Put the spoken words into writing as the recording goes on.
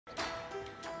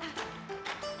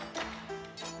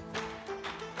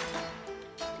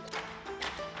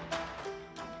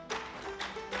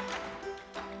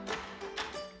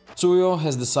Tsuyo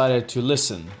has decided to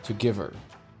listen to Giver.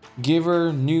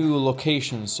 Giver knew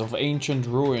locations of ancient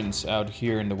ruins out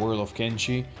here in the world of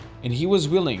Kenshi, and he was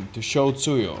willing to show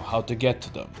Tsuyo how to get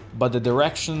to them. But the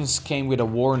directions came with a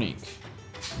warning.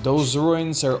 Those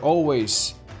ruins are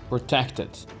always protected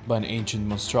by ancient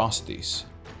monstrosities.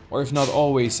 Or if not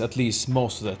always, at least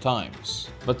most of the times.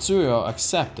 But Tsuyo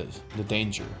accepted the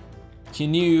danger. He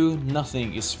knew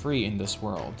nothing is free in this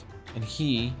world, and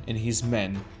he and his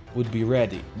men would be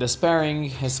ready. The sparring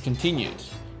has continued,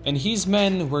 and his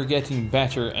men were getting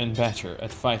better and better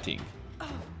at fighting.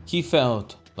 He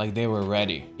felt like they were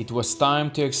ready. It was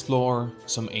time to explore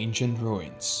some ancient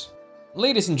ruins.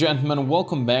 Ladies and gentlemen,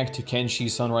 welcome back to Kenshi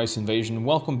Sunrise Invasion.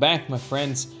 Welcome back, my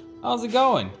friends. How's it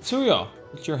going? Tsuyo,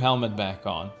 put your helmet back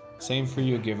on. Same for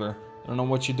you, Giver. I don't know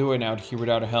what you're doing out here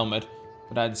without a helmet,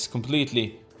 but that's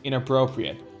completely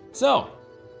inappropriate. So,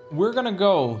 we're gonna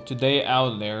go today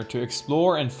out there to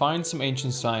explore and find some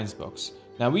ancient science books.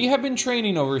 Now, we have been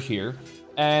training over here,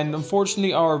 and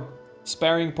unfortunately our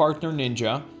sparring partner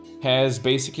Ninja has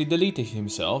basically deleted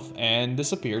himself and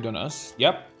disappeared on us.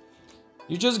 Yep,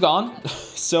 you're just gone.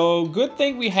 So, good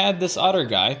thing we had this other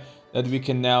guy that we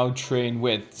can now train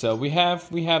with. So, we have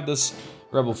this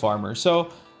rebel farmer. So,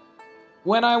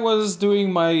 when I was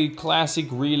doing my classic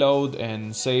reload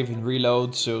and save and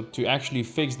reload, so to actually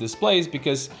fix this place,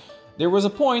 because there was a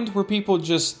point where people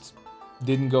just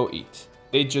didn't go eat.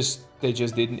 They just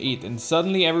didn't eat, and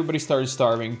suddenly everybody started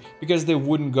starving because they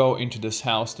wouldn't go into this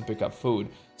house to pick up food.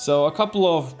 So a couple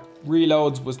of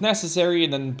reloads was necessary,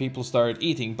 and then people started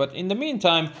eating. But in the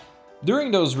meantime, during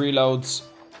those reloads,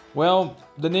 well,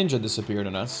 the ninja disappeared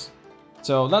on us.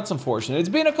 So that's unfortunate. It's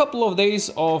been a couple of days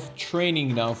of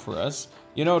training now for us.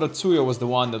 You know that Tsuyo was the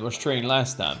one that was training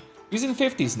last time. He's in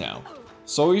 50s now.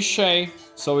 So is Shay,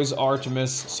 so is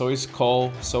Artemis, so is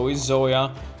Cole, so is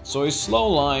Zoya, so is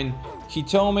Slowline,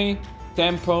 Hitomi,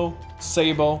 Tempo,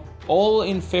 Sabo, all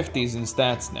in 50s in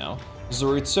stats now.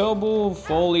 Zoritsubu,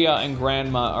 Folia, and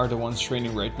Grandma are the ones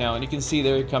training right now, and you can see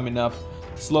they're coming up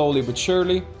slowly but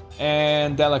surely.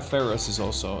 And Dalek Ferris is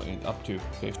also up to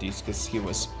 50s because he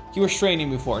was training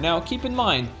before. Now keep in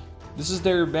mind, this is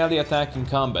their melee attack in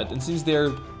combat, and since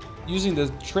they're using the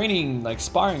training like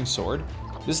sparring sword,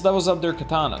 this levels up their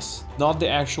katanas, not the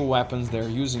actual weapons they're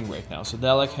using right now. So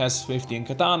Dalek has 50 in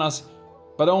katanas,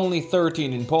 but only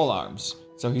 13 in polearms.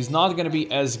 So he's not gonna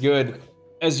be as good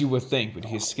as you would think with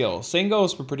his skill. Same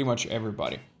goes for pretty much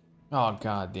everybody. Oh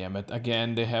god damn it!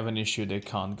 Again, they have an issue. They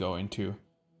can't go into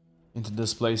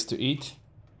this place to eat,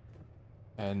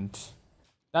 and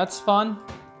that's fun.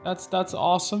 That's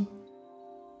awesome.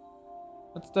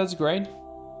 That's great.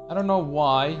 I don't know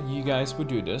why you guys would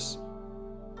do this.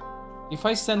 If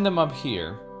I send them up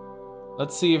here,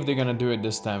 let's see if they're gonna do it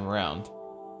this time around.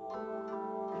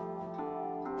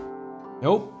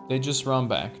 Nope, they just run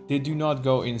back. They do not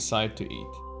go inside to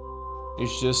eat.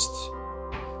 It's just...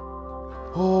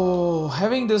 oh,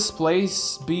 having this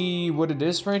place be what it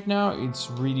is right now,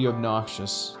 it's really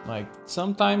obnoxious. Like,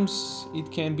 sometimes it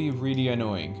can be really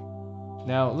annoying.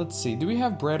 Now, let's see. Do we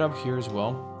have bread up here as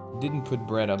well? Didn't put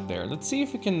bread up there. Let's see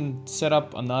if we can set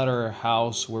up another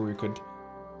house where we could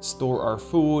store our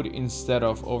food instead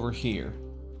of over here.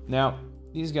 Now,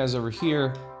 these guys over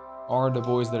here are the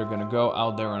boys that are gonna go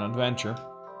out there on adventure.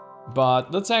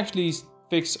 But let's actually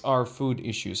fix our food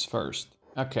issues first.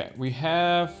 Okay, we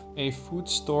have a food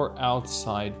store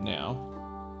outside now.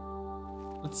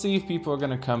 Let's see if people are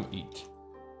gonna come eat.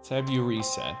 Let's have you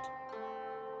reset.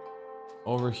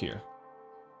 Over here.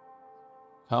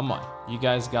 Come on, you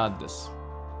guys got this.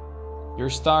 You're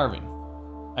starving.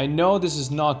 I know this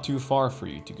is not too far for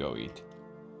you to go eat.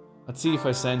 Let's see if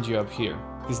I send you up here,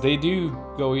 because they do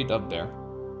go eat up there.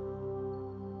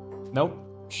 Nope,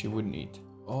 she wouldn't eat.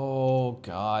 Oh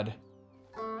god.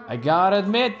 I gotta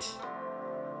admit,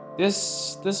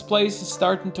 this place is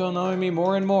starting to annoy me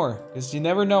more and more, because you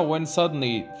never know when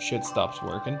suddenly shit stops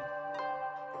working.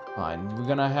 Fine, we're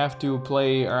gonna have to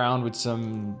play around with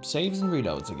some saves and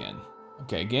reloads again.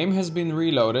 Okay, game has been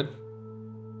reloaded.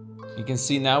 You can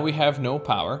see now we have no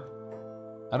power.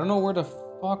 I don't know where the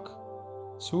fuck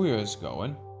Tsuyo is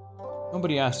going.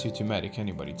 Nobody asked you to medic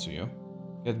anybody, Tsuyo.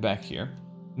 Get back here.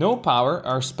 No power.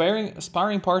 Our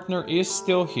sparring partner is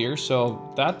still here, so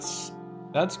that's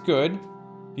good.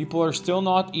 People are still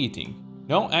not eating.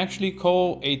 No, actually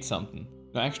Cole ate something.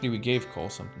 No, actually we gave Cole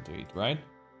something to eat, right?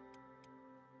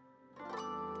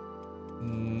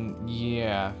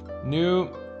 Yeah.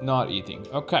 No, not eating.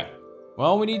 Okay.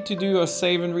 Well, we need to do a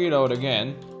save and reload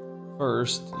again.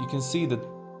 First, you can see the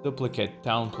duplicate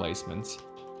town placements.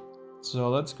 So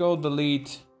let's go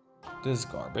delete this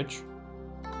garbage.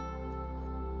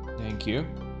 Thank you.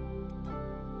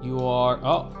 You are...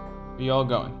 Oh, where you all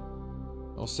going?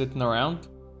 All sitting around?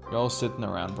 You're all sitting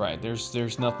around, right.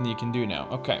 There's nothing you can do now.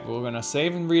 Okay, we're gonna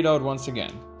save and reload once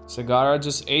again. Sagara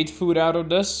just ate food out of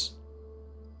this.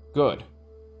 Good.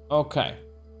 Okay.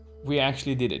 We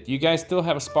actually did it. You guys still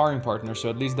have a sparring partner, so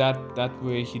at least that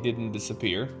way he didn't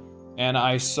disappear. And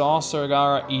I saw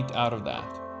Sagara eat out of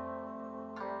that.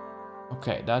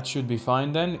 Okay, that should be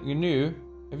fine then. You knew.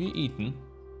 Have you eaten?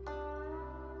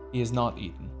 He has not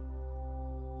eaten.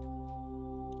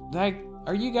 Like,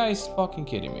 are you guys fucking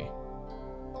kidding me?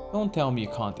 Don't tell me you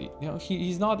can't eat. You know,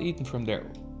 he's not eating from there.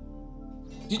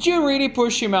 Did you really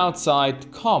push him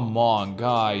outside? Come on,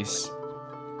 guys.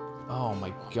 Oh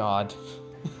my god.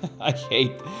 I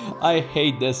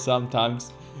hate this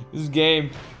sometimes. This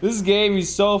game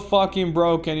is so fucking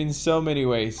broken in so many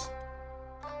ways.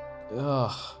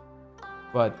 Ugh.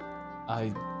 But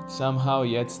I somehow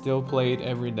yet still play it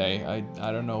every day.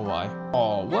 I don't know why.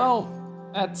 Oh, well,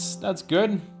 that's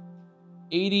good.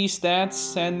 80 stats,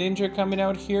 Sand Ninja coming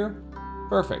out here.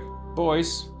 Perfect.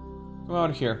 Boys, come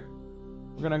out here.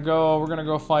 We're gonna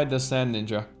go fight the Sand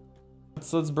Ninja.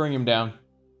 Let's bring him down.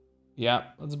 Yeah,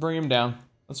 let's bring him down.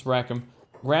 Let's wreck him.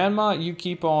 Grandma, you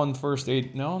keep on first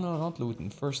aid. No, not looting.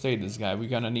 First aid this guy. We're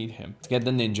gonna need him. Let's get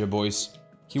the ninja, boys.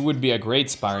 He would be a great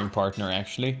sparring partner,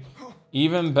 actually.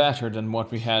 Even better than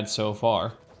what we had so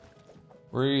far.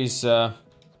 Where is, don't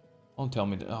tell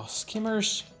me that. Oh,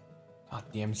 skimmers.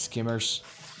 Goddamn skimmers.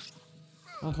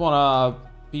 I don't want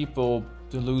people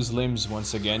to lose limbs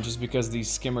once again just because these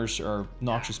skimmers are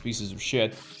noxious pieces of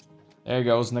shit. There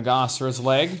goes Nagasara's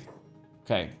leg.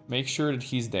 Okay, make sure that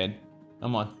he's dead.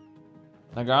 Come on.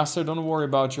 Nagasara, don't worry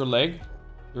about your leg.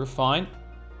 You're fine.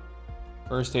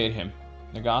 First aid him.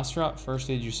 Nagasara, first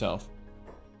aid yourself.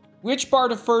 Which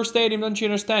part of first aid him don't you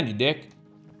understand, you dick?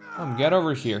 Come, get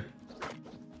over here.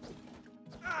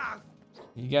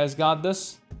 You guys got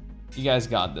this? You guys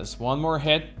got this. One more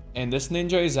hit, and this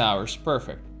ninja is ours.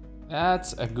 Perfect.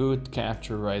 That's a good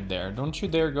capture right there. Don't you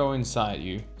dare go inside,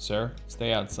 you, sir.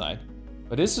 Stay outside.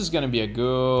 But this is gonna be a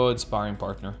good sparring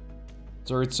partner.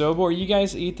 Zoritsubo, are you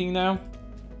guys eating now?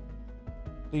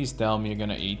 Please tell me you're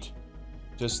gonna eat.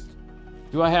 Just...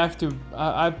 Do I have to...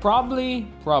 I probably...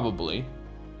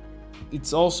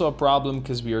 It's also a problem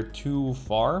because we are too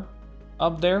far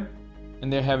up there.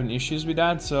 And they're having issues with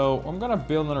that. So I'm gonna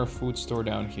build another food store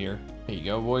down here. There you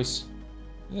go, boys.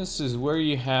 This is where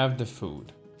you have the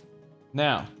food.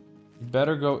 Now, you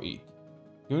better go eat.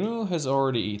 Gunu has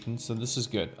already eaten, so this is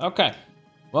good. Okay.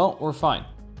 Well, we're fine.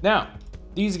 Now,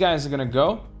 these guys are gonna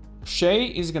go. Shay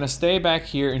is gonna stay back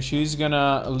here and she's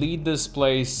gonna lead this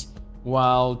place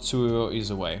while Tsuyo is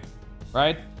away.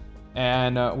 Right?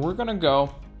 And we're gonna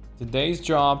go. Today's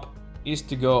job is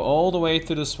to go all the way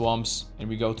to the swamps and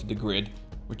we go to the grid,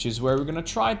 which is where we're gonna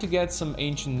try to get some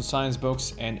ancient science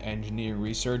books and engineering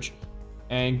research.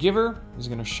 And Giver is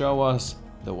gonna show us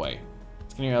the way.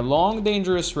 It's gonna be a long,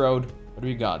 dangerous road, but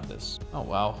we got this. Oh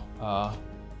wow.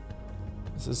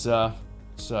 This is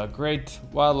a great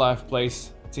wildlife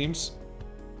place, it seems.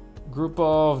 Group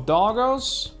of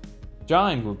doggos.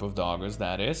 Giant group of doggos,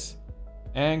 that is.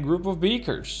 And group of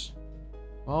beakers.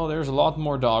 Well, there's a lot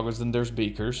more doggos than there's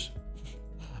beakers.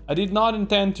 I did not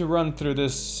intend to run through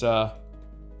this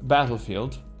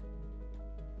battlefield.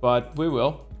 But we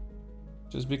will.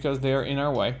 Just because they are in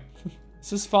our way.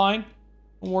 This is fine.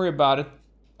 Don't worry about it.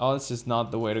 Oh, this is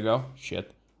not the way to go.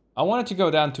 Shit. I wanted to go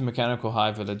down to Mechanical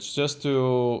High Village just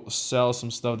to sell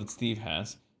some stuff that Steve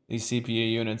has. These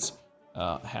CPA units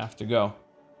have to go.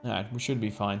 Alright, we should be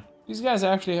fine. These guys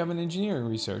actually have an engineering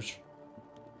research.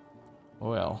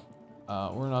 Well,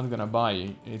 we're not gonna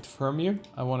buy it from you.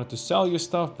 I wanted to sell you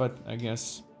stuff, but I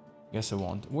guess I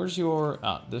won't. Where's your...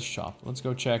 this shop. Let's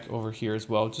go check over here as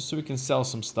well, just so we can sell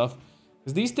some stuff.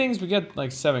 Because these things, we get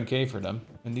like 7k for them.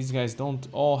 And these guys don't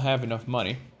all have enough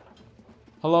money.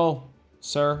 Hello,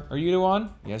 sir. Are you the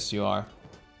one? Yes, you are.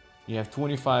 You have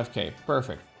 25k.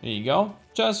 Perfect. There you go.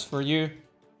 Just for you.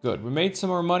 Good. We made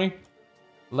some more money.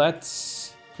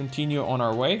 Let's continue on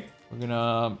our way. We're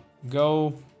gonna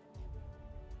go...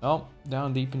 Oh,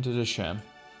 down deep into the sham.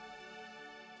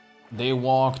 They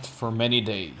walked for many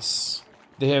days.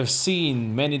 They have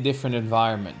seen many different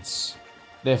environments.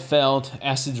 They felt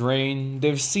acid rain.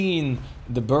 They've seen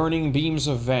the burning beams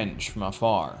of venge from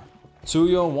afar.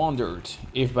 Tsuyo wondered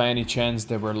if by any chance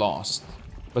they were lost.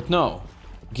 But no,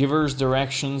 Giver's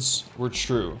directions were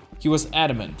true. He was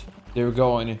adamant they were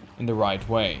going in the right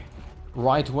way.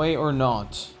 Right way or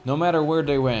not, no matter where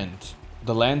they went,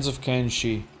 the lands of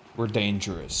Kenshi were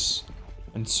dangerous.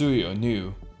 And Tsuyo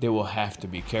knew they will have to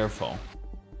be careful.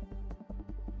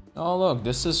 Oh look,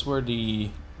 this is where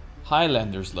the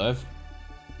Highlanders live.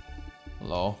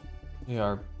 Hello. They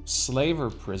are slaver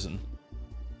prison.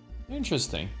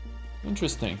 Interesting.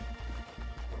 Interesting.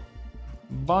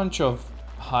 Bunch of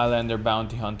Highlander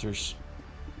bounty hunters.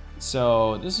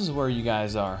 So this is where you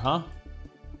guys are, huh?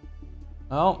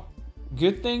 Well,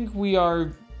 good thing we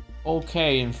are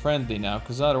okay and friendly now,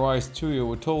 because otherwise Tsuyo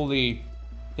would totally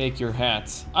take your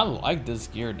hats. I like this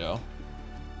gear though.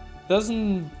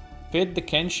 Doesn't fit the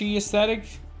Kenshi aesthetic,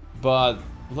 but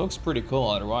looks pretty cool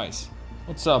otherwise.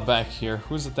 What's up back here?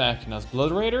 Who's attacking us?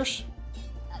 Blood Raiders?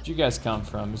 Where'd you guys come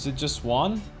from? Is it just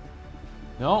one?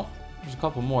 No, there's a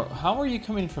couple more. How are you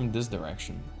coming from this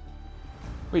direction?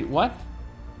 Wait, what?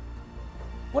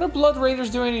 What are Blood Raiders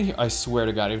doing in here? I swear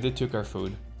to God, if they took our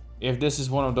food. If this is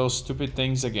one of those stupid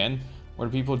things again, where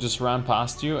people just run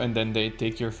past you and then they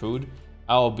take your food,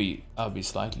 I'll be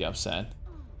slightly upset.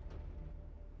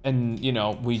 And, you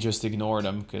know, we just ignore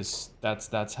them, because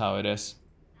that's how it is.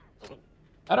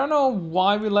 I don't know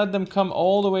why we let them come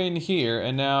all the way in here,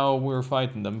 and now we're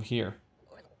fighting them here.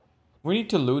 We need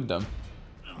to loot them.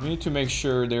 We need to make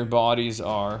sure their bodies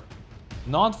are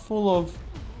not full of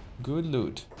good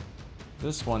loot.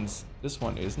 This one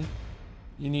isn't.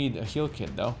 You need a heal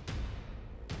kit though.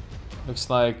 Looks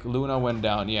like Luna went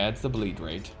down. Yeah, it's the bleed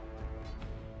rate.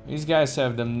 These guys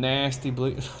have the nasty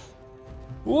bleed.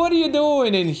 What are you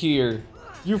doing in here?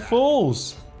 You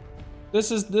fools!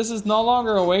 This is no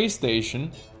longer a way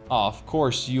station. Oh, of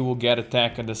course you will get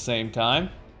attacked at the same time.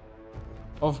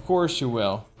 Of course you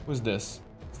will. Who's this?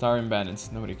 Starving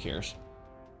bandits. Nobody cares.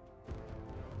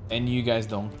 And you guys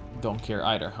don't care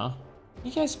either, huh?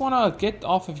 You guys wanna get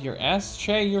off of your ass?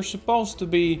 Shay, you're supposed to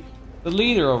be the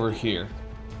leader over here.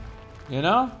 You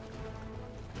know?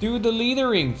 Do the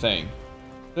leadering thing.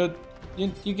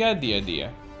 You get the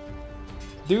idea.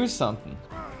 Do something.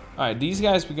 Alright, these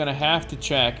guys we're gonna have to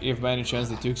check if by any chance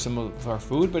they took some of our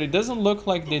food, but it doesn't look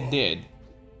like they did.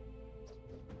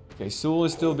 Okay, Sul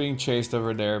is still being chased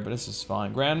over there, but this is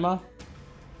fine. Grandma?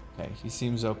 Okay, he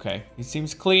seems okay. He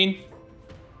seems clean.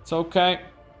 It's okay.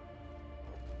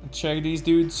 Check these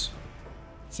dudes.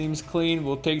 Seems clean.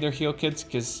 We'll take their heal kits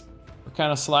because we're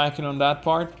kind of slacking on that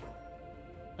part.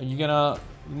 Are you gonna...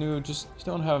 No, just... You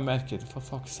don't have a med kit, for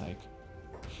fuck's sake.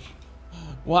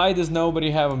 Why does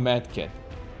nobody have a med kit?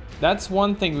 That's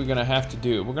one thing we're gonna have to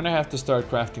do. We're gonna have to start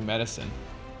crafting medicine.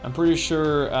 I'm pretty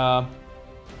sure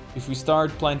if we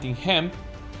start planting hemp...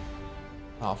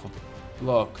 Oh,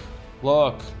 look.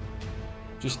 Look.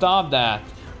 Just stop that.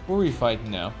 Who are we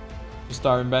fighting now? The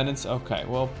starving bandits? Okay,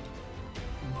 well...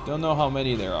 Don't know how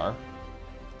many there are.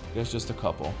 Guess just a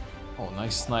couple. Oh,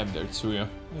 nice snipe there, Tsuyo.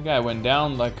 The guy went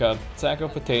down like a sack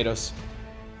of potatoes.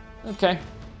 Okay.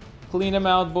 Clean them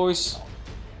out, boys.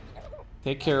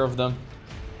 Take care of them.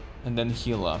 And then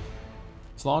heal up.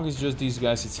 As long as just these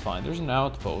guys, it's fine. There's an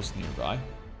outpost nearby.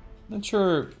 Not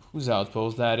sure whose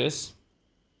outpost that is.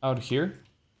 Out here.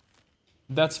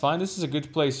 That's fine. This is a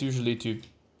good place usually to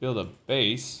build a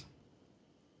base.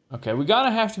 Okay, we gotta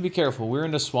have to be careful. We're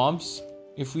in the swamps.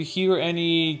 If we hear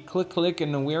any click click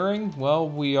and the whirring, well,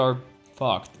 we are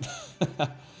fucked.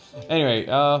 Anyway,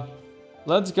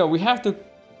 let's go. We have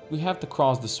to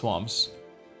cross the swamps.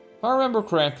 If I remember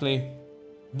correctly,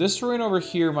 this ruin over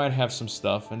here might have some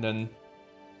stuff, and then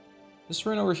this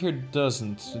ruin over here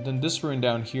doesn't. So then this ruin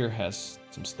down here has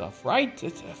some stuff, right?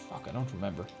 Fuck, I don't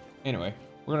remember. Anyway,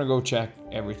 we're gonna go check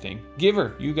everything.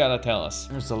 Giver, you gotta tell us.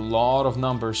 There's a lot of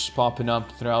numbers popping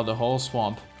up throughout the whole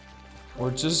swamp.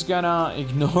 We're just gonna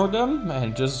ignore them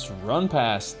and just run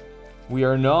past. We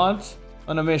are not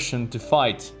on a mission to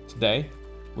fight today.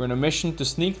 We're on a mission to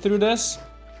sneak through this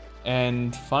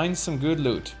and find some good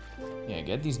loot. Yeah,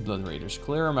 get these blood raiders.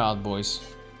 Clear them out, boys.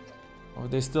 Or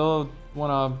if they still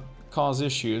wanna cause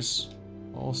issues,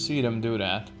 we'll see them do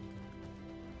that.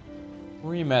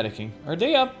 Where are you medicing? Are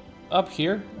they up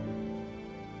here?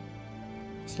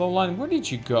 Slow line, where did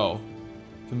you go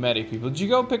to medic people? Did you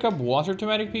go pick up water to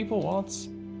medic people? Well, it's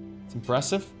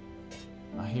impressive.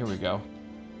 Ah, here we go.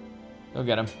 Go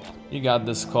get him. You got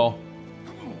this, Cole.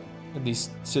 Get these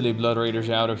silly blood raiders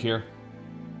out of here.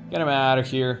 Get them out of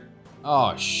here.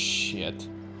 Oh, shit.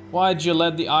 Why'd you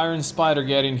let the iron spider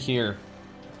get in here?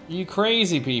 You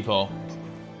crazy people.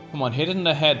 Come on, hit it in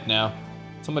the head now.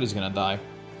 Somebody's gonna die.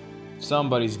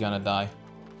 Somebody's gonna die.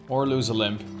 Or lose a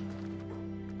limb.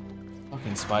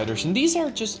 Fucking spiders. And these are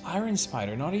just iron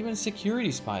spider, not even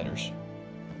security spiders.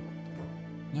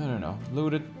 No.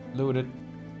 Loot it. Loot it.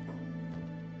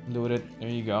 Loot it. There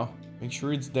you go. Make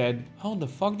sure it's dead. How the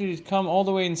fuck did it come all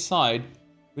the way inside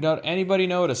without anybody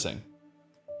noticing?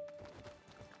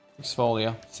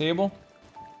 Exfolia. Sable?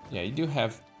 Yeah, you do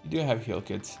have heal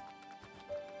kits.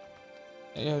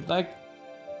 Yeah, like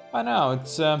by now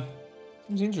it's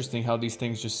Seems interesting how these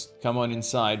things just come on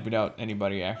inside without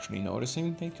anybody actually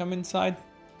noticing they come inside.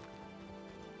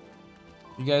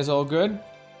 You guys all good?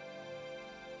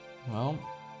 Well,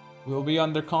 we'll be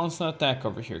under constant attack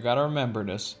over here. Gotta remember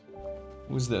this.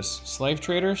 Who's this? Slave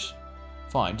traders?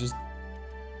 Fine, just...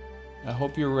 I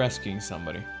hope you're rescuing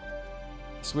somebody.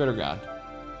 I swear to God.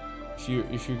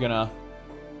 If you're gonna...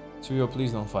 Tsuyo,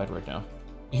 please don't fight right now.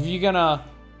 If you're gonna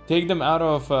take them out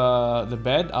of the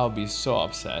bed, I'll be so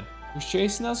upset. Who's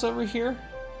chasing us over here?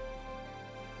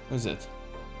 What is it?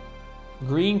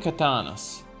 Green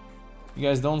katanas. You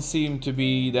guys don't seem to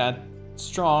be that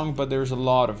strong, but there's a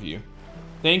lot of you.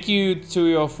 Thank you,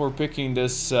 Tsuyo, for picking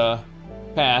this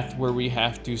path where we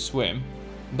have to swim.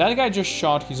 That guy just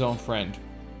shot his own friend.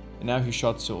 And now he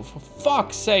shot Tsuyo. For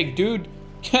fuck's sake, dude!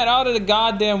 Get out of the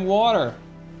goddamn water!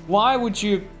 Why would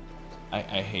you... I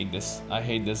hate this. I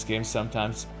hate this game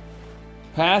sometimes.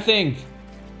 Pathing!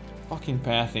 Fucking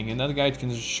pathing. And that guy can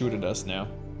just shoot at us now.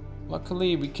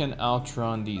 Luckily, we can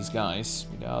outrun these guys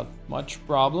without much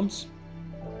problems.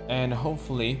 And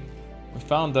hopefully... We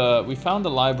found the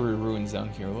library ruins down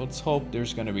here. Let's hope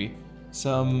there's gonna be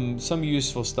some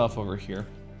useful stuff over here.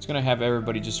 It's gonna have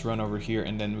everybody just run over here,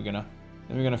 and then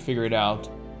we're gonna figure it out.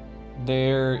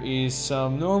 There is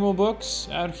some normal books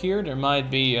out here. There might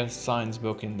be a science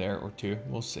book in there or two.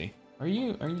 We'll see. Are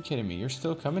you kidding me? You're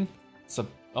still coming?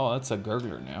 Oh, that's a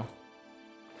gurgler now.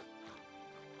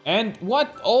 And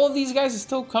what? All of these guys are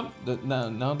still coming?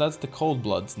 No, that's the cold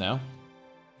bloods now.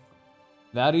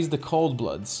 That is the cold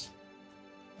bloods.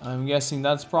 I'm guessing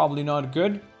that's probably not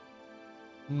good.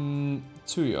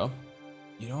 Tsuyo,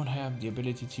 you don't have the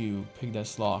ability to pick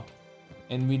this lock.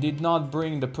 And we did not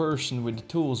bring the person with the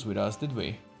tools with us, did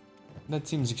we? That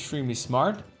seems extremely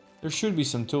smart. There should be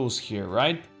some tools here,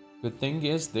 right? Good thing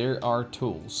is, there are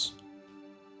tools.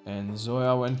 And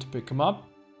Zoya went to pick them up.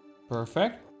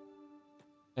 Perfect.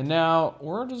 And now,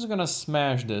 we're just gonna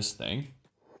smash this thing.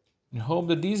 And hope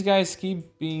that these guys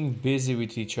keep being busy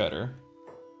with each other.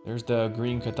 There's the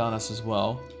green katanas as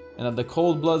well. And that the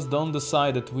cold bloods don't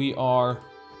decide that we are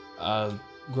a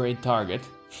great target.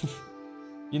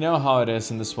 You know how it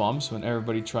is in the swamps when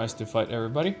everybody tries to fight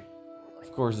everybody.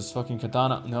 Of course, this fucking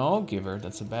katana... No, giver.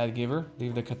 That's a bad giver.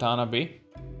 Leave the katana be.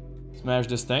 Smash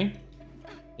this thing.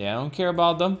 Yeah, I don't care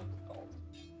about them.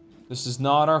 This is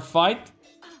not our fight.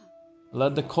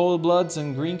 Let the cold bloods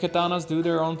and green katanas do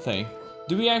their own thing.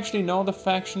 Do we actually know the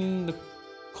faction, the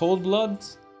cold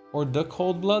bloods? Or the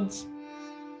cold bloods?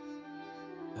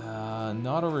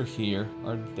 Not over here.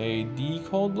 Are they the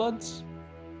cold bloods?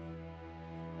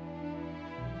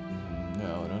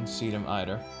 No, I don't see them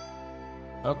either.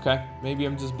 Okay, maybe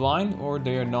I'm just blind, or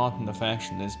they are not in the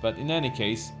faction list. But in any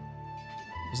case,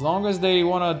 as long as they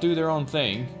want to do their own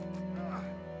thing,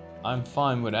 I'm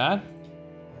fine with that.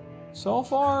 So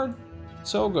far,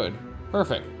 so good.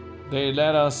 Perfect. They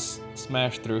let us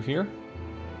smash through here.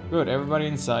 Good, everybody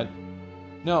inside.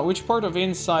 No, which part of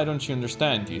inside don't you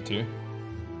understand, you two?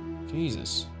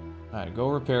 Jesus. Alright, go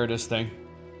repair this thing.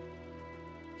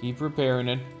 Keep repairing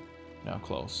it. Now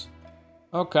close.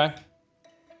 Okay.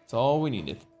 That's all we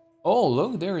needed. Oh,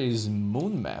 look, there is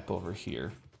moon map over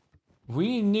here.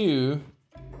 We knew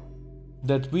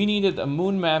that we needed a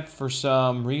moon map for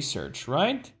some research,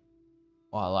 right?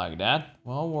 Well, I like that.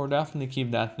 Well, we'll definitely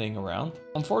keep that thing around.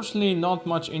 Unfortunately, not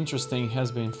much interesting has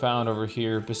been found over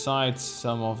here besides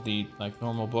some of the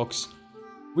normal books.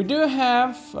 We do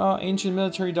have ancient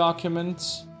military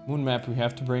documents, moon map we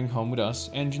have to bring home with us,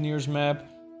 engineer's map,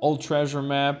 old treasure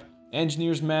map,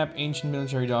 engineer's map, ancient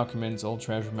military documents, old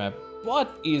treasure map.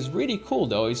 What is really cool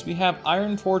though is we have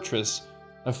Iron Fortress,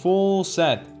 a full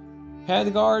set,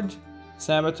 head guard,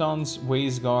 sabatons,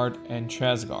 waist guard, and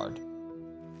chest guard.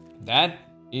 That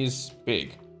is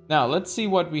big. Now, let's see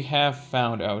what we have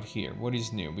found out here. What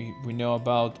is new? We know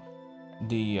about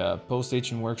the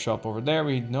post-station workshop over there.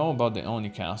 We know about the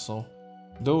Oni Castle.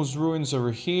 Those ruins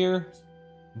over here.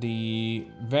 The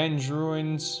Venge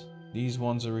ruins. These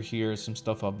ones over here. Some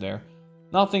stuff up there.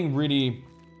 Nothing really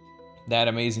that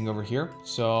amazing over here.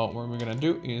 So what we're gonna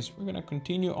do is we're gonna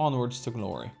continue onwards to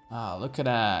glory. Ah, look at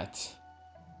that.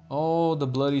 Oh, the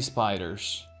bloody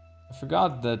spiders. I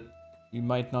forgot that we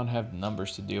might not have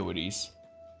numbers to deal with these.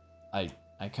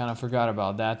 I kind of forgot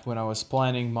about that when I was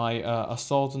planning my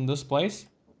assault on this place.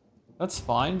 That's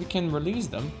fine, we can release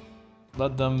them.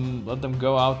 Let them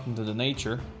go out into the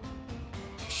nature.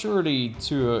 Surely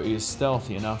Tsuyo is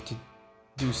stealthy enough to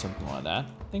do something like that.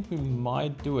 I think we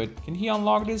might do it. Can he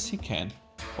unlock this? He can.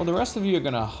 Well, the rest of you are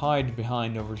gonna hide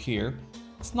behind over here.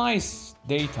 It's nice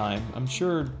daytime. I'm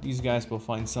sure these guys will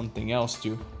find something else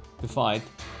to fight.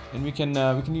 And we can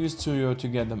use Tsuyo to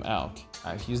get them out.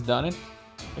 Alright, he's done it.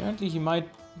 Apparently he might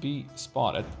be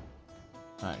spotted.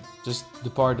 Alright, just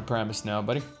depart the premise now,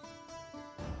 buddy.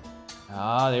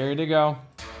 Ah, there they go.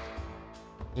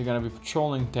 They're gonna be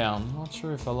patrolling town. Not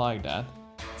sure if I like that.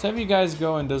 Let's have you guys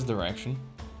go in this direction.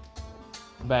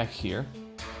 Back here.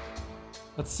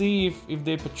 Let's see if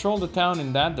they patrol the town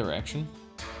in that direction.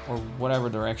 Or whatever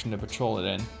direction they patrol it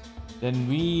in. Then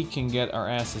we can get our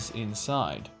asses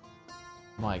inside.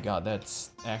 My god,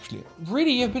 that's actually...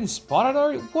 Really? You've been spotted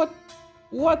already? What?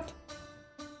 What?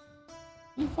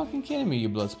 Are you fucking kidding me, you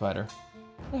blood spider?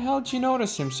 How the hell did you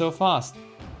notice him so fast?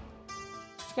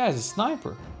 This guy's a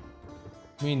sniper.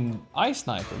 I mean, eye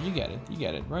sniper. You get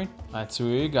it, right? Alright,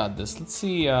 Tsuyo, you got this. Let's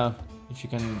see if you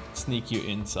can sneak you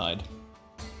inside.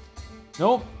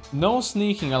 Nope, no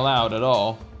sneaking allowed at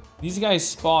all. These guys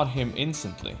spot him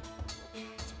instantly.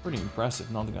 It's pretty impressive,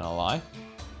 not gonna lie.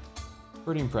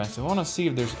 Pretty impressive. I want to see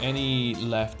if there's any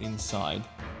left inside.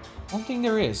 I don't think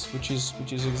there is, which is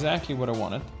exactly what I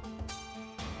wanted.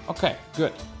 Okay,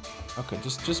 good. Okay,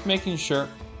 just making sure.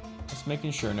 Just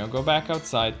making sure. Now go back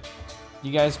outside.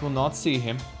 You guys will not see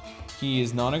him. He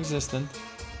is non-existent.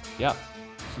 Yeah,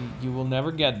 you will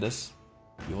never get this.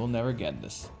 You will never get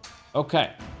this.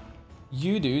 Okay,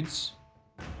 you dudes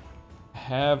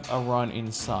have a run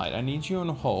inside. I need you on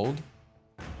hold.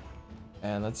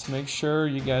 And let's make sure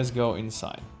you guys go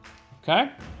inside.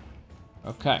 Okay?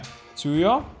 Okay.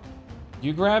 Tsuyo,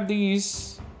 you grab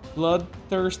these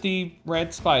bloodthirsty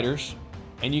red spiders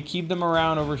and you keep them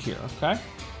around over here, okay?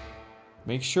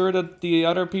 Make sure that the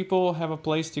other people have a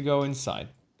place to go inside.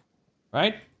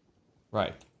 Right?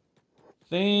 Right.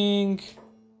 Think...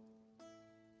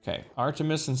 Okay,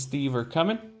 Artemis and Steve are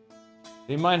coming.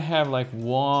 They might have like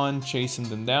one chasing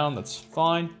them down, that's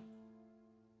fine.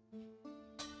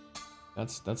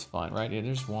 That's fine, right? Yeah,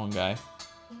 there's one guy.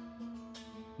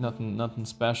 Nothing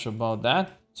special about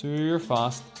that. So you're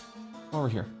fast. Over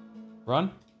here.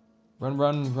 Run.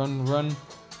 Run.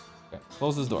 Okay,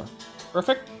 close this door.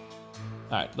 Perfect.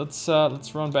 Alright,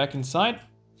 let's run back inside.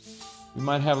 We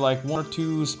might have like one or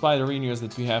two spiderinos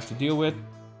that we have to deal with.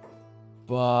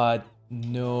 But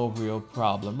no real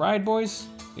problem, right boys?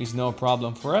 There's no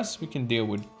problem for us. We can deal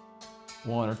with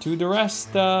one or two. The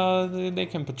rest, they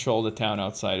can patrol the town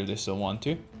outside if they still want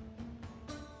to.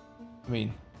 I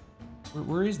mean,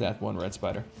 where is that one red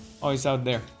spider? Oh, he's out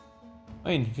there. I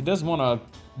mean, if he doesn't want to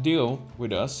deal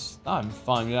with us, I'm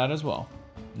fine with that as well.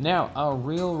 Now, our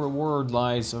real reward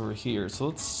lies over here. So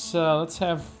let's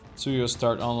have Tsuyo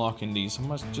start unlocking these.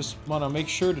 I just want to make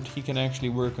sure that he can actually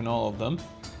work on all of them.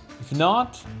 If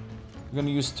not, we're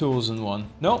gonna use tools in one.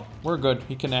 Nope, we're good.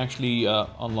 He can actually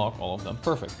unlock all of them.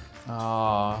 Perfect.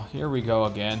 Here we go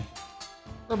again.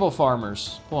 Rebel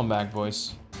farmers. Pull them back,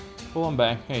 boys. Pull them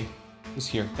back. Hey, who's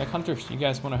here? Tech hunters, you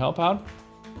guys want to help out?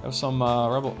 Have some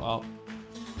rebel... Oh.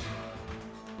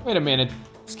 Wait a minute.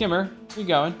 Skimmer, where you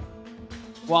going?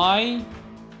 Why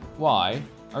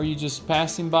are you just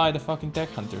passing by the fucking tech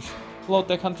hunters? Hello,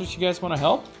 tech hunters, you guys want to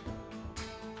help?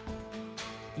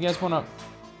 You guys want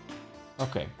to...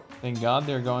 Okay, thank God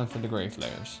they're going for the grave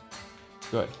layers.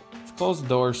 Good. Let's close the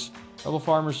doors. Rebel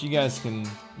farmers, you guys can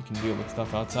deal with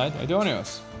stuff outside.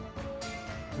 Idonios,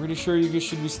 really sure you guys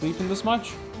should be sleeping this much?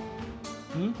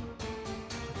 Hmm?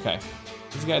 Okay.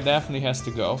 This guy definitely has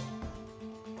to go.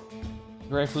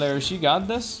 Grave layers, you got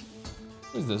this?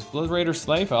 Who is this? Blood Raider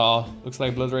slave? Oh, looks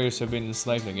like Blood Raiders have been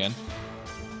enslaved again.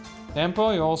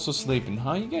 Tempo, you're also sleeping,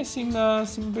 huh? You guys seem a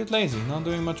bit lazy, not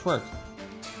doing much work.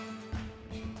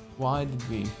 Why did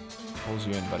we close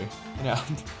you in, buddy? You know,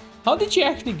 how did you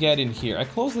actually get in here? I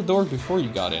closed the door before you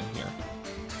got in here.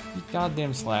 You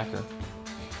goddamn slacker.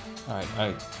 Alright,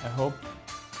 I hope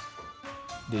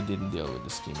they didn't deal with the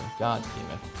skimmer. God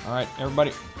damn it. Alright,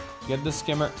 everybody, get the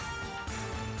skimmer.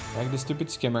 Bag the stupid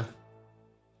skimmer.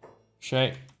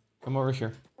 Shay, come over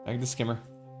here. Bag the skimmer.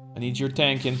 I need your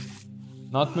tanking.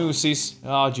 Not Moosey's.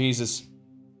 Oh, Jesus.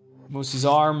 Moosey's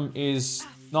arm is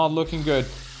not looking good.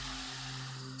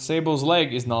 Sable's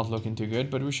leg is not looking too good,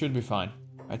 but we should be fine.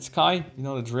 Alright, Sky, you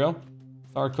know the drill.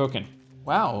 Start cooking.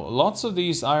 Wow, lots of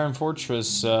these Iron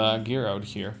Fortress gear out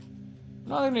here. We're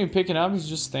not even picking up, it's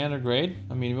just standard grade.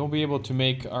 I mean, we'll be able to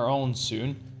make our own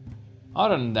soon.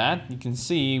 Other than that, you can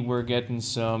see we're getting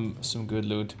some good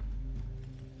loot.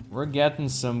 We're getting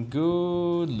some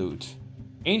good loot.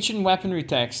 Ancient weaponry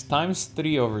text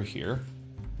 ×3 over here.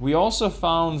 We also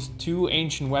found 2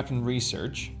 ancient weapon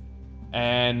research.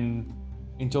 And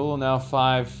in total now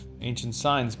 5 ancient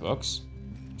science books,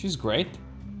 which is great.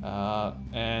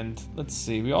 And let's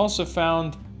see, we also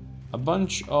found a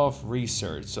bunch of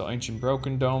research. So ancient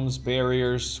broken domes,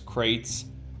 barriers, crates,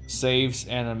 saves,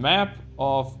 and a map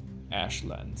of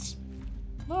Ashlands.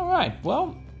 Alright,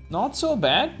 well, not so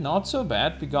bad, not so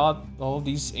bad. We got all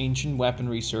these ancient weapon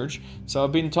research. So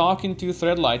I've been talking to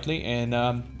Thread Lightly,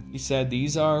 and he said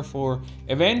these are for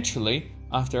eventually,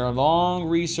 after a long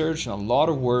research and a lot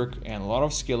of work and a lot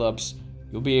of skill ups,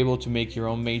 you'll be able to make your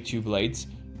own Made 2 blades,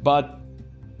 but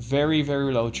very,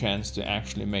 very low chance to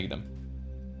actually make them.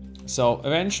 So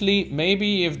eventually,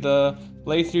 maybe if the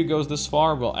playthrough goes this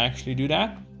far, we'll actually do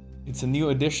that. It's a new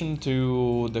addition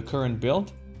to the current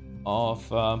build of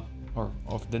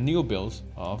the new build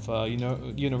of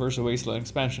Universal Wasteland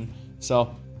expansion.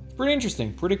 So pretty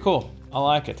interesting, pretty cool. I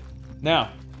like it.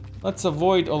 Now let's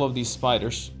avoid all of these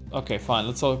spiders. Okay, fine.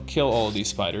 Let's all kill all of these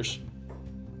spiders,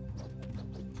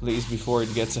 please, before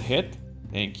it gets a hit.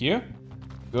 Thank you.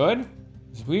 Good.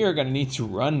 We are gonna need to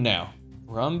run now.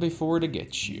 Run before they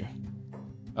get you.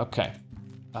 Okay.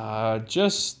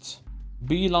 Just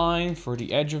beeline for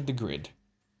the edge of the grid.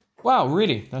 Wow,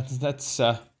 really? That's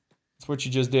what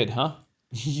you just did, huh?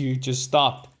 You just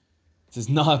stopped. This is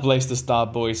not a place to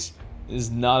stop, boys. This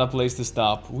is not a place to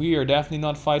stop. We are definitely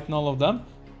not fighting all of them.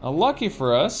 Lucky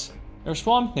for us, there are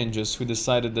swamp ninjas who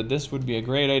decided that this would be a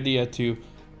great idea to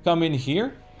come in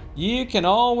here. You can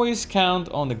always count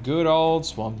on the good old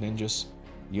swamp ninjas.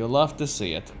 You'll love to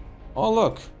see it. Oh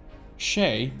look,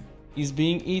 Shay is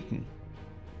being eaten.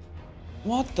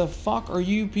 What the fuck are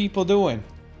you people doing?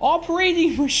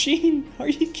 Operating machine? Are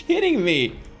you kidding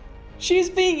me? She's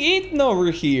being eaten over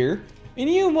here, and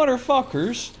you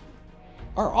motherfuckers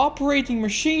are operating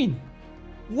machine.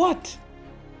 What?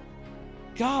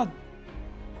 God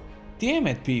damn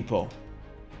it, people.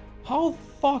 How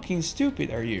fucking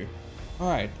stupid are you?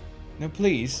 Alright, now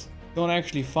please, don't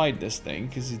actually fight this thing,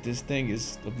 because this thing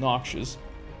is obnoxious.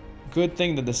 Good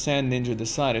thing that the Sand Ninja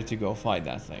decided to go fight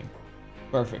that thing.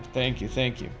 Perfect, thank you,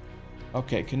 thank you.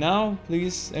 Okay, can now,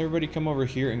 please, everybody come over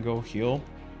here and go heal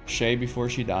Shay before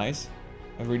she dies.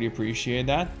 I really appreciate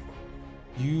that.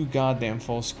 You goddamn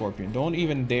false scorpion, don't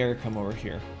even dare come over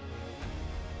here.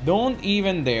 Don't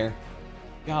even dare.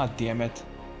 God damn it.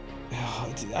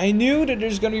 I knew that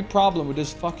there's gonna be a problem with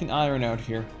this fucking iron out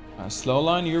here.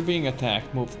 Slowline, you're being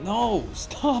attacked. Move. No,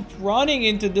 stop running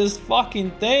into this fucking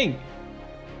thing.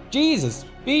 Jesus,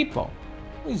 people.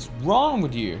 What is wrong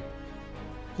with you?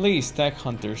 Please, tech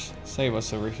hunters, save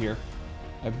us over here.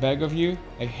 I beg of you.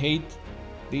 I hate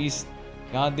these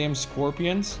goddamn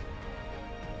scorpions.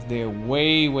 They're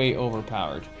way, way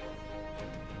overpowered.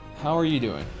 How are you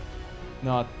doing?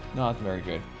 Not very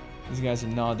good. These guys are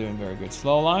not doing very good.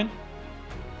 Slowline,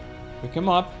 pick him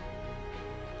up.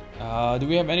 Do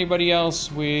we have anybody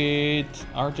else with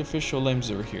artificial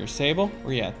limbs over here? Sable,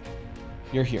 where you at?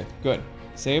 You're here. Good.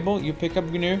 Sable, you pick up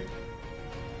GNU. Here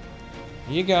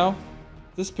you go.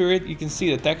 The spirit, you can see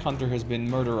the tech hunter has been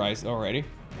murderized already.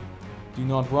 Do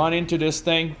not run into this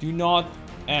thing. Do not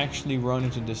actually run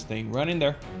into this thing. Run in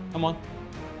there. Come on.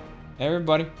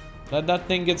 Everybody, let that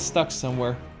thing get stuck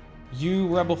somewhere. You,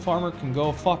 rebel farmer, can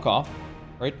go fuck off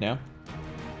right now.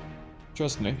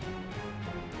 Trust me.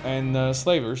 And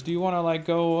slavers, do you want to like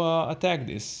go attack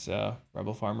these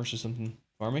rebel farmers or something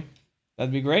for me?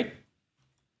 That'd be great.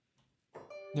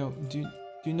 No,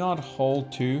 do not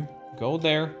hold to. Go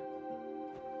there.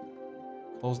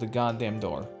 Close the goddamn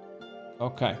door.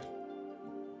 Okay.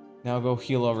 Now go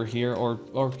heal over here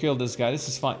or kill this guy. This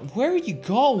is fine. Where are you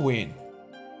going?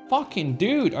 Fucking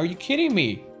dude, are you kidding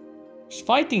me? There's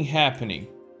fighting happening.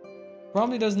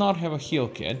 Probably does not have a heal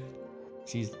kit.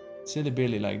 He's silly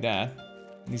billy like that.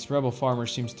 These rebel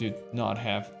farmers seems to not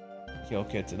have kill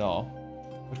kits at all.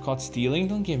 But caught stealing?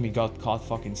 Don't give me got caught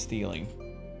fucking stealing.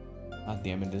 God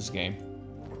damn it, this game.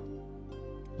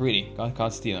 Really, got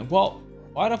caught stealing. Well,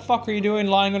 why the fuck are you doing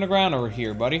lying on the ground over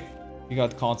here, buddy? You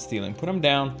got caught stealing. Put him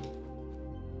down.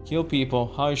 Kill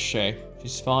people. How is Shay?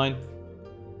 She's fine.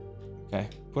 Okay,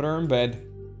 put her in bed.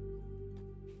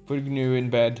 Put GNU in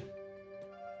bed.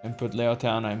 And put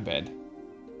Leotana in bed.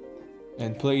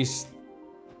 And please,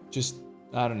 just,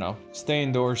 I don't know, stay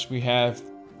indoors. We have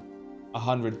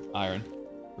 100 iron.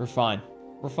 We're fine.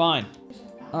 We're fine.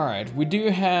 Alright, we do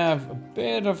have a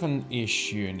bit of an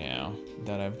issue now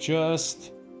that I've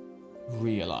just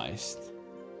realized.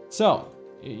 So,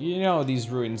 you know these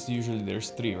ruins, usually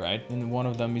there's 3, right? And one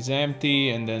of them is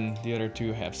empty and then the other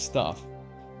 2 have stuff.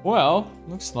 Well,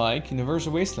 looks like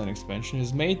Universal Wasteland expansion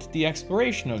has made the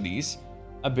exploration of these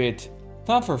a bit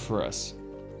tougher for us.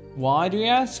 Why, do you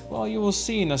ask? Well, you will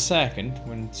see in a second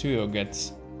when Tsuyo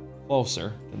gets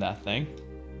closer to that thing.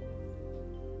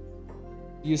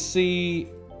 You see,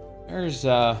 there's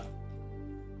a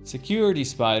security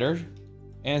spider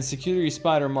and security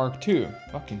spider Mark II.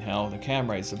 Fucking hell, the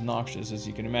camera is obnoxious as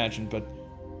you can imagine, but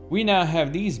we now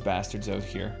have these bastards out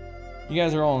here. You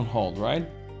guys are all on hold, right?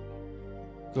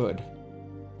 Good.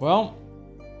 Well,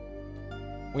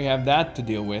 we have that to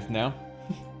deal with now.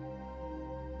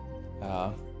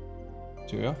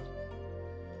 Tsuyo?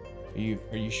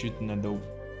 Are you shooting at the...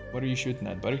 What are you shooting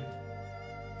at, buddy?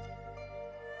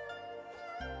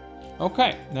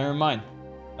 Okay, never mind.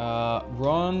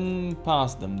 Run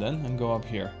past them then and go up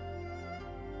here.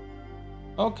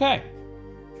 Okay.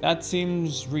 That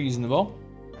seems reasonable.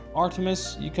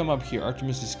 Artemis, you come up here.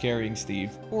 Artemis is carrying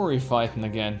Steve. Or are we fighting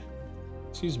again?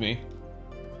 Excuse me.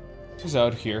 Who's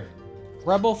out here?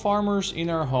 Rebel farmers in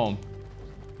our home.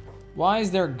 Why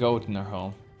is there a goat in our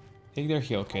home? Take their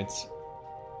heal kits.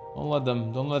 Don't let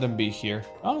them be here.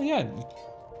 Oh yeah.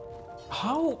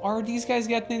 How are these guys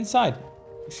getting inside?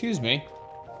 Excuse me.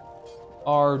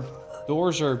 Our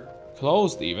doors are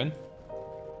closed even.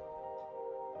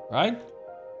 Right?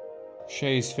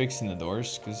 Shay's fixing the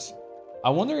doors, because I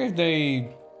wonder if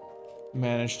they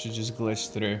managed to just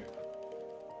glitch through.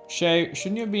 Shay,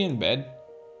 shouldn't you be in bed?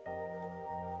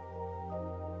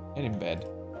 Get in bed.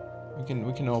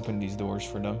 We can open these doors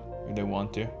for them if they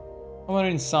want to. How about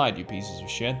inside, you pieces of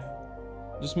shit?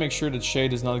 Just make sure that Shay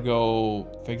does not go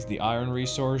fix the iron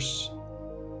resource.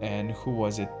 And who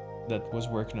was it that was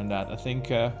working on that? I think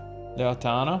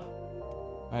Leotana.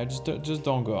 Just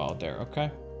don't go out there, okay?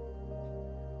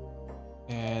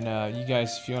 And you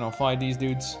guys, if you wanna fight these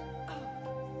dudes,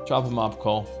 chop them up,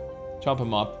 Cole. Chop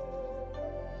them up.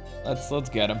 Let's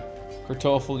get them.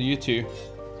 Kartoffel, you too.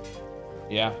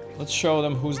 Yeah, let's show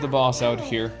them who's the boss out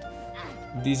here.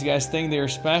 If these guys think they're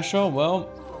special, well,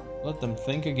 let them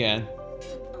think again.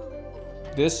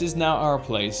 This is now our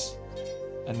place.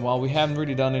 And while we haven't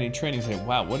really done any training today,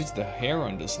 wow, what is the hair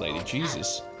on this lady?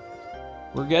 Jesus.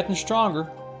 We're getting stronger.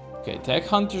 Okay, tech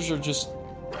hunters are just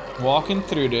walking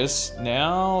through this.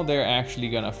 Now they're actually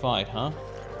gonna fight, huh?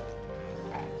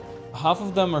 Half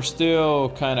of them are still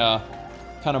kind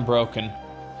of broken.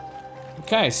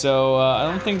 Okay, so I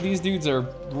don't think these dudes are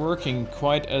working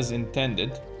quite as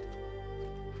intended.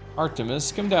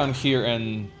 Artemis, come down here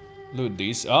and loot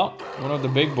these. Oh, one of the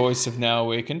big boys have now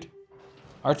awakened.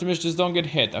 Artemis, just don't get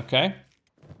hit, okay?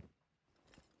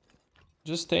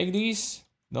 Just take these.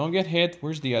 Don't get hit.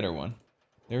 Where's the other one?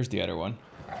 There's the other one.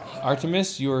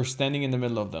 Artemis, you're standing in the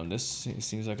middle of them. This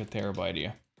seems like a terrible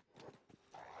idea.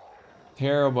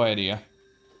 Terrible idea.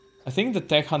 I think the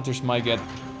tech hunters might get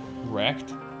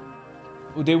wrecked.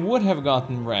 They would have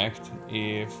gotten wrecked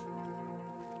if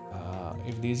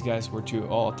these guys were to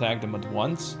all attack them at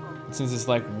once. But since it's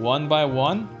like one by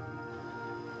one,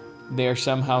 they are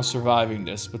somehow surviving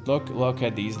this. But look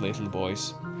at these little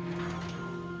boys.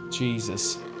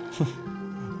 Jesus.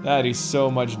 That is so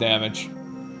much damage.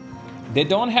 They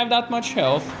don't have that much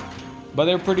health, but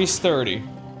they're pretty sturdy.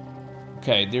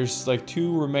 Okay, there's like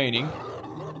 2 remaining.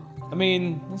 I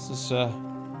mean, this is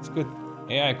it's good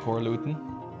AI core looting.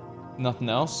 Nothing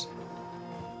else.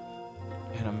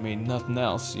 And I mean, nothing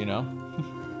else, you know.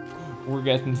 We're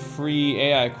getting free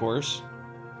AI cores.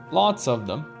 Lots of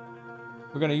them.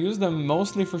 We're gonna use them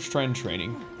mostly for strength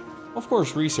training. Of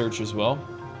course, research as well.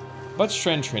 But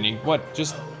strength training, what?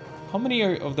 Just how many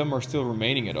of them are still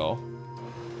remaining at all?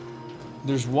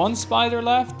 There's 1 spider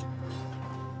left.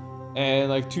 And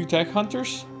like 2 tech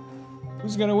hunters.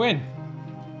 Who's gonna win?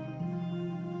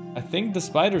 I think the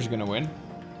spider's gonna win.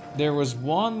 There was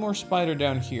 1 more spider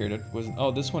down here that was...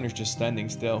 Oh, this one is just standing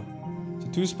still. So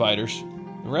 2 spiders.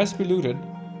 The rest be looted.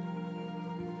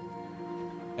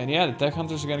 And yeah, the tech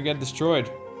hunters are gonna get destroyed.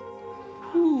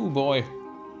 Ooh, boy.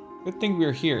 Good thing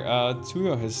we're here.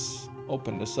 Tsuyo has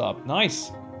opened this up.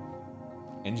 Nice.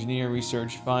 Engineer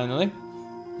research, finally.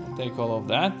 I'll take all of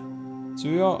that.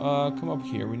 Tsuyo, come up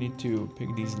here. We need to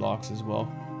pick these locks as well.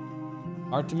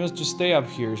 Artemis, just stay up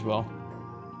here as well.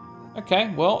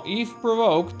 Okay, well, if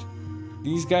provoked,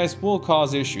 these guys will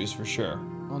cause issues for sure.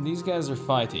 Oh, these guys are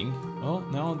fighting. Oh,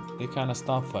 now they kind of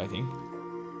stopped fighting.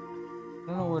 I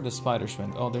don't know where the spiders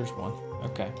went. Oh, there's one.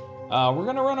 Okay. We're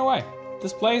gonna run away.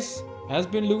 This place has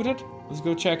been looted. Let's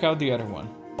go check out the other one.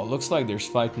 Oh, looks like there's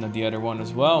fighting at the other one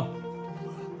as well.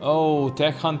 Oh,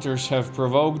 tech hunters have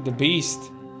provoked the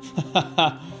beast.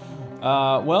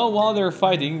 Well, while they're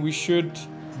fighting, we should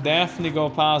definitely go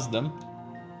past them.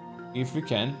 If we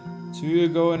can. So you're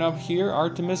going up here.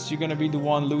 Artemis, you're gonna be the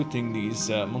one looting these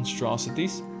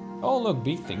monstrosities. Oh, look,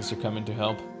 big things are coming to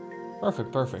help.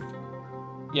 Perfect, perfect.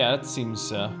 Yeah, that seems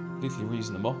completely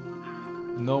reasonable.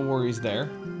 No worries there.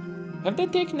 Have they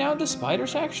taken out the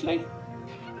spiders, actually?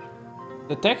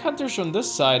 The tech hunters on this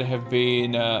side have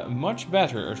been much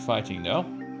better at fighting, though.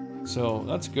 So,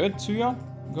 that's good. Tsuyo,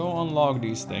 go unlock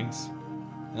these things.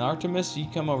 And Artemis, you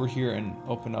come over here and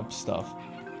open up stuff.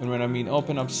 And when I mean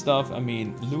open up stuff, I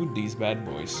mean loot these bad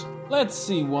boys. Let's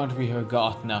see what we have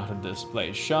gotten out of this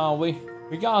place, shall we?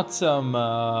 We got some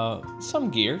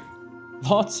gear.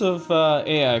 Lots of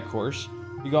AI cores.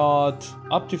 We got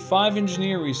up to 5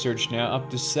 engineer research now, up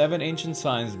to 7 ancient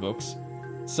science books.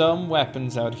 Some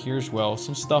weapons out here as well,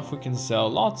 some stuff we can sell,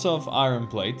 lots of iron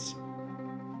plates.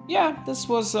 Yeah, this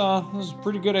was a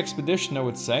pretty good expedition, I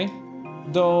would say.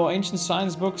 Though ancient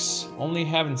science books only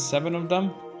having 7 of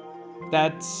them,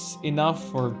 that's enough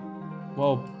for,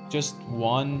 well, just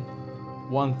one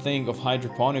thing of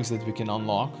hydroponics that we can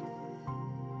unlock.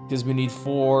 Because we need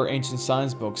 4 ancient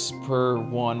science books per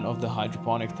one of the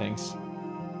hydroponic things.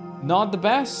 Not the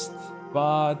best,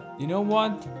 but you know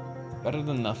what? Better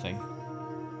than nothing.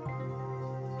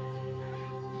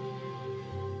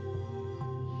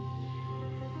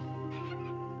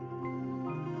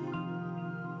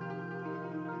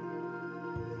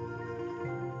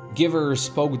 Giver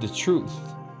spoke the truth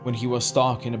when he was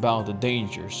talking about the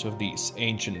dangers of these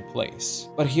ancient places.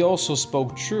 But he also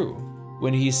spoke true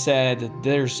when he said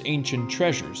there's ancient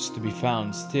treasures to be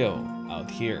found still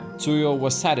out here. Tsuyo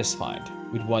was satisfied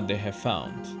with what they have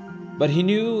found, but he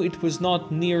knew it was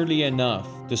not nearly enough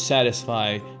to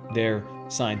satisfy their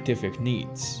scientific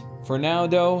needs. For now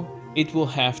though, it will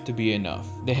have to be enough.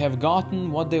 They have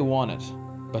gotten what they wanted,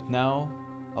 but now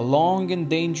a long and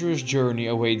dangerous journey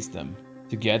awaits them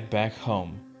to get back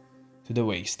home to the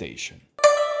way station.